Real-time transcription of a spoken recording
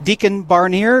Deacon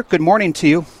Barnier, good morning to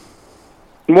you.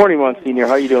 Good morning, Monsignor.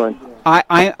 How are you doing?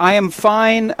 I am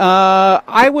fine.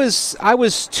 I was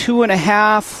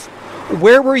 2.5.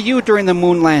 Where were you during the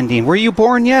moon landing? Were you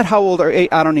born yet? How old are you?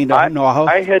 I don't need to know how.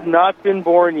 I had not been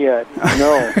born yet.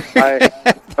 No, I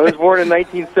was born in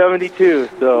 1972.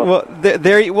 So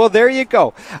there you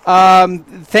go.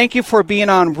 Thank you for being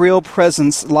on Real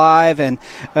Presence Live, and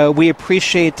we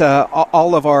appreciate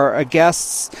all of our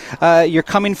guests. You're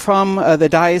coming from the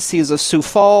Diocese of Sioux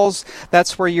Falls.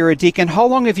 That's where you're a deacon. How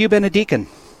long have you been a deacon?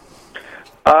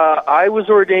 I was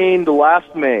ordained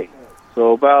last May,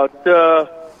 so about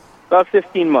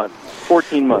 15 months,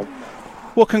 14 months.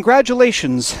 Well,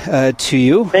 congratulations to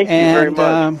you. Thank you very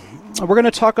much. We're going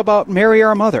to talk about Mary,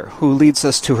 our mother, who leads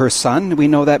us to her Son. We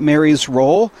know that Mary's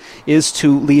role is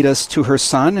to lead us to her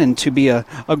Son and to be a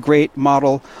great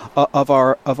model of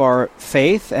our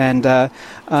faith. And we're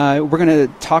going to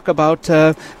talk about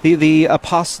the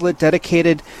apostolate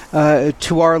dedicated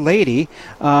to Our Lady,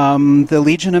 the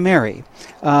Legion of Mary.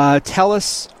 Tell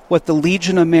us what the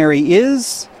Legion of Mary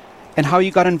is and how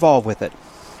you got involved with it.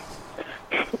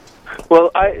 Well,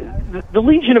 the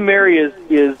Legion of Mary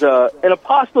is an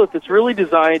apostolate that's really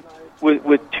designed with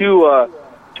two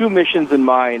missions in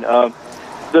mind.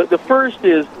 The first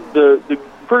is the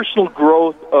personal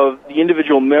growth of the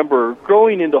individual member,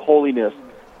 growing into holiness,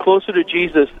 closer to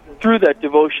Jesus through that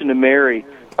devotion to Mary,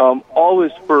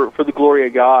 always for the glory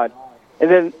of God. And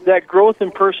then that growth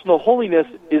in personal holiness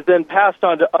is then passed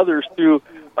on to others through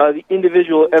the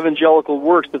individual evangelical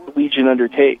works that the Legion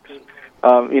undertakes.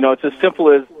 It's as simple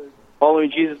as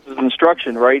following Jesus'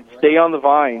 instruction, right? Stay on the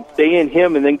vine, stay in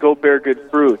Him, and then go bear good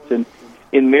fruit. And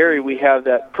in Mary, we have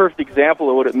that perfect example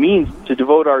of what it means to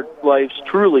devote our lives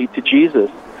truly to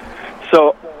Jesus.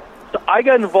 So I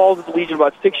got involved with the Legion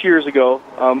about 6 years ago.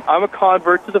 I'm a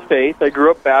convert to the faith. I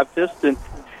grew up Baptist, and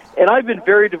I've been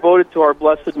very devoted to our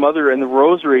Blessed Mother and the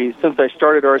Rosary since I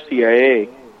started RCIA.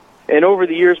 And over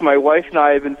the years, my wife and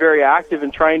I have been very active in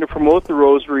trying to promote the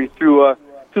Rosary through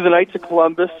the Knights of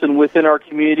Columbus and within our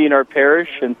community and our parish.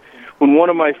 And when one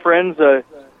of my friends,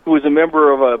 who was a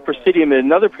member of a presidium in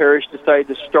another parish, decided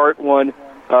to start one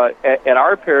at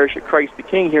our parish at Christ the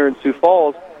King here in Sioux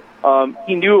Falls,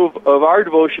 he knew of our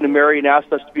devotion to Mary and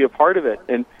asked us to be a part of it.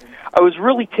 And I was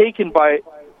really taken by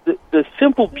the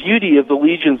simple beauty of the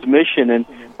Legion's mission, and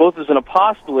both as an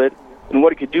apostolate and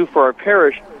what it could do for our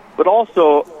parish, but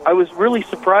also I was really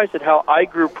surprised at how I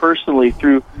grew personally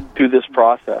through this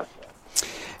process.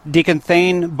 Deacon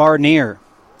Thane Barnier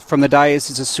from the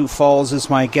Diocese of Sioux Falls is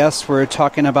my guest. We're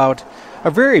talking about a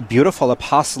very beautiful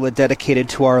apostolate dedicated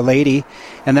to Our Lady,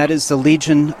 and that is the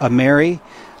Legion of Mary.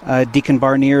 Deacon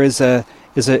Barnier is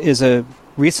a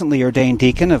recently ordained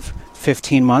deacon of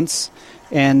 15 months,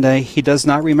 and he does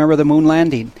not remember the moon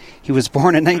landing. He was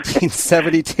born in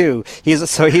 1972.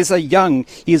 He's a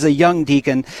young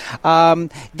deacon.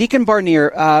 Deacon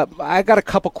Barnier, I got a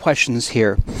couple questions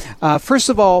here. First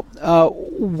of all,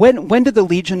 when did the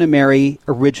Legion of Mary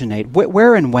originate?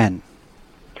 Where and when?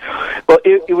 Well,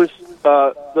 it was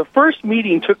the first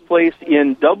meeting took place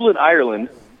in Dublin, Ireland,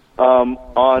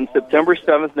 on September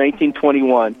 7th,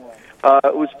 1921.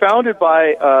 It was founded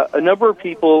by a number of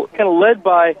people, kind of led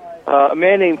by a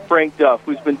man named Frank Duff,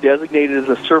 who's been designated as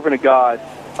a servant of God,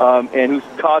 and whose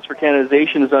cause for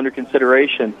canonization is under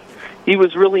consideration. He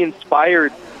was really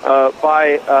inspired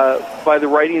by the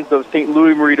writings of St.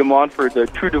 Louis Marie de Montfort, the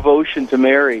true devotion to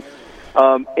Mary.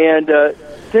 And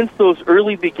since those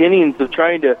early beginnings of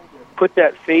trying to put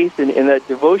that faith and that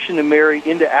devotion to Mary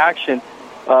into action,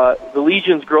 the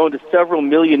Legion's grown to several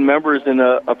million members in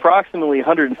approximately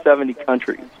 170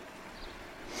 countries.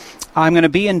 I'm going to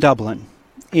be in Dublin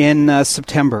in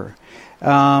September.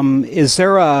 Is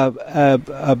there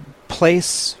a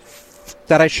place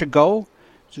that I should go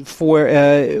for?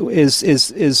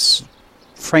 Is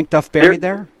Frank Duff buried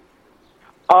there?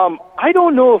 I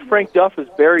don't know if Frank Duff is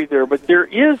buried there, but there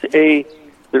is a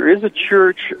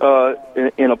church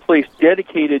in a place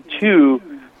dedicated to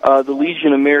the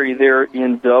Legion of Mary there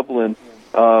in Dublin.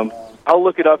 I'll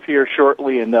look it up here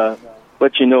shortly and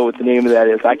let you know what the name of that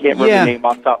is. I can't remember the name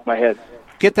off the top of my head.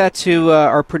 Get that to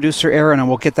our producer Aaron, and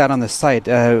we'll get that on the site.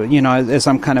 As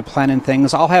I'm kind of planning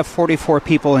things, I'll have 44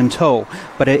 people in tow,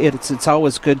 but it's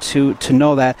always good to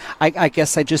know that. I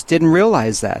guess I just didn't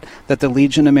realize that the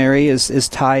Legion of Mary is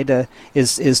tied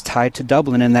to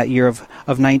Dublin in that year of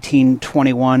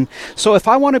 1921. So if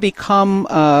I want to become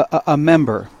a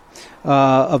member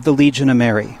of the Legion of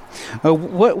Mary,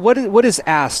 what is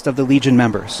asked of the Legion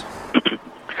members?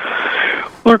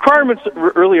 The requirements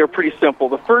really are pretty simple.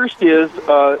 The first is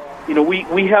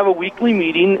we have a weekly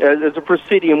meeting as a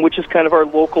presidium, which is kind of our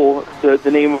local,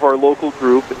 the name of our local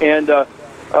group, and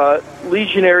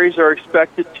legionaries are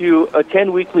expected to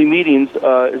attend weekly meetings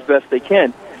as best they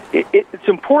can. It's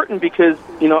important because,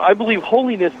 I believe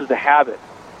holiness is a habit,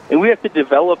 and we have to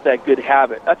develop that good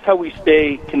habit. That's how we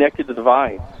stay connected to the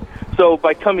vine. So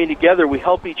by coming together, we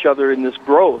help each other in this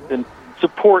growth and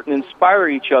support and inspire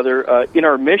each other in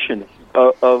our mission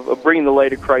of bringing the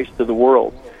light of Christ to the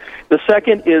world. The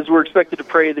second is we're expected to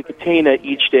pray the Catena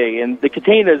each day, and the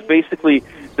Catena is basically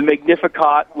the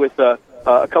Magnificat with a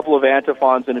couple of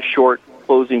antiphons and a short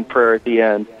closing prayer at the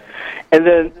end. And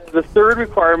then the third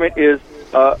requirement is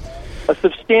a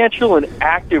substantial and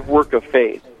active work of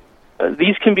faith.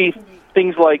 These can be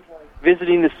things like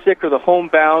visiting the sick or the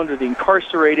homebound or the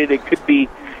incarcerated. It could be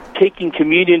taking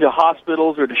communion to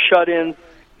hospitals or to shut-ins.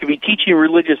 It could be teaching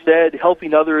religious ed,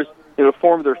 helping others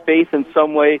form their faith in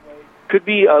some way. It could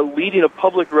be leading a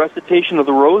public recitation of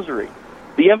the Rosary.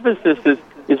 The emphasis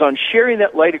is on sharing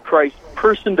that light of Christ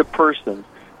person to person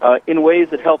in ways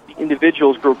that help the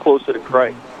individuals grow closer to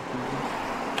Christ.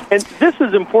 And this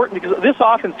is important because this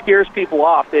often scares people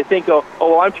off. They think,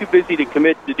 well, I'm too busy to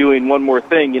commit to doing one more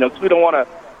thing, because we don't want to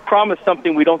promise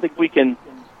something we don't think we can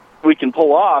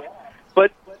pull off.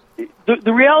 But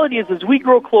the reality is, as we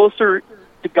grow closer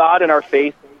to God in our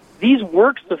faith, these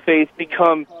works of faith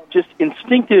become just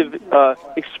instinctive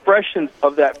expressions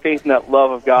of that faith and that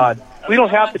love of God. We don't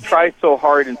have to try so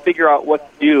hard and figure out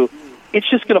what to do. It's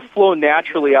just going to flow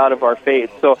naturally out of our faith.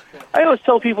 So I always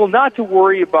tell people not to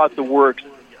worry about the works.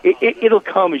 It'll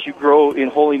come as you grow in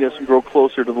holiness and grow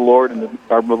closer to the Lord and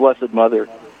our Blessed Mother.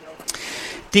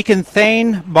 Deacon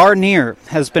Thane Barnier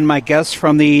has been my guest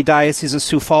from the Diocese of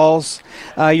Sioux Falls.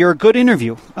 You're a good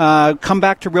interview. Come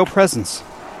back to Real Presence.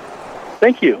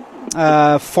 Thank you.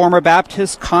 Former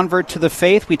Baptist, convert to the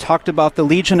faith. We talked about the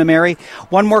Legion of Mary.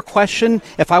 One more question.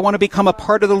 If I want to become a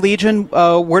part of the Legion,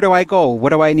 where do I go? What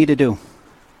do I need to do?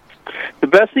 The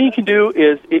best thing you can do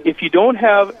is, if you don't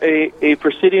have a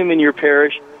presidium in your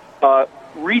parish,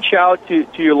 reach out to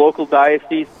your local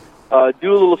diocese.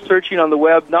 Do a little searching on the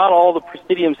web. Not all the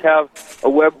presidiums have a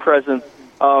web presence,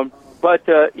 but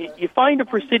you find a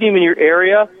presidium in your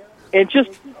area and just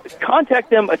contact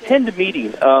them, attend a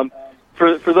meeting.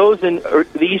 For those in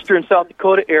the eastern South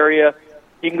Dakota area,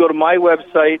 you can go to my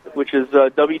website, which is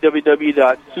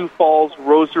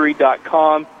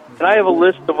www.SiouxFallsRosary.com, and I have a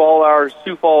list of all our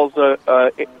Sioux Falls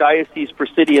diocese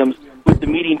presidiums with the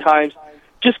meeting times.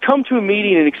 Just come to a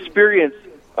meeting and experience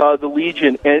the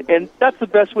Legion, and that's the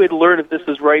best way to learn if this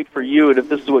is right for you and if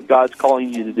this is what God's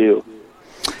calling you to do.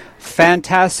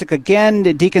 Fantastic. Again,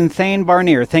 Deacon Thane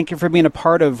Barnier, thank you for being a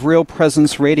part of Real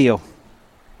Presence Radio.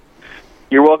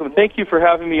 You're welcome. Thank you for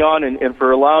having me on and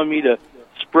for allowing me to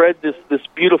spread this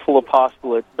beautiful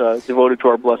apostolate devoted to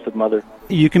our Blessed Mother.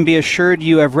 You can be assured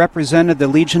you have represented the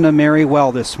Legion of Mary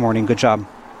well this morning. Good job.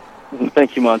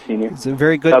 Thank you, Monsignor. It's a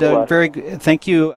very good. Thank you.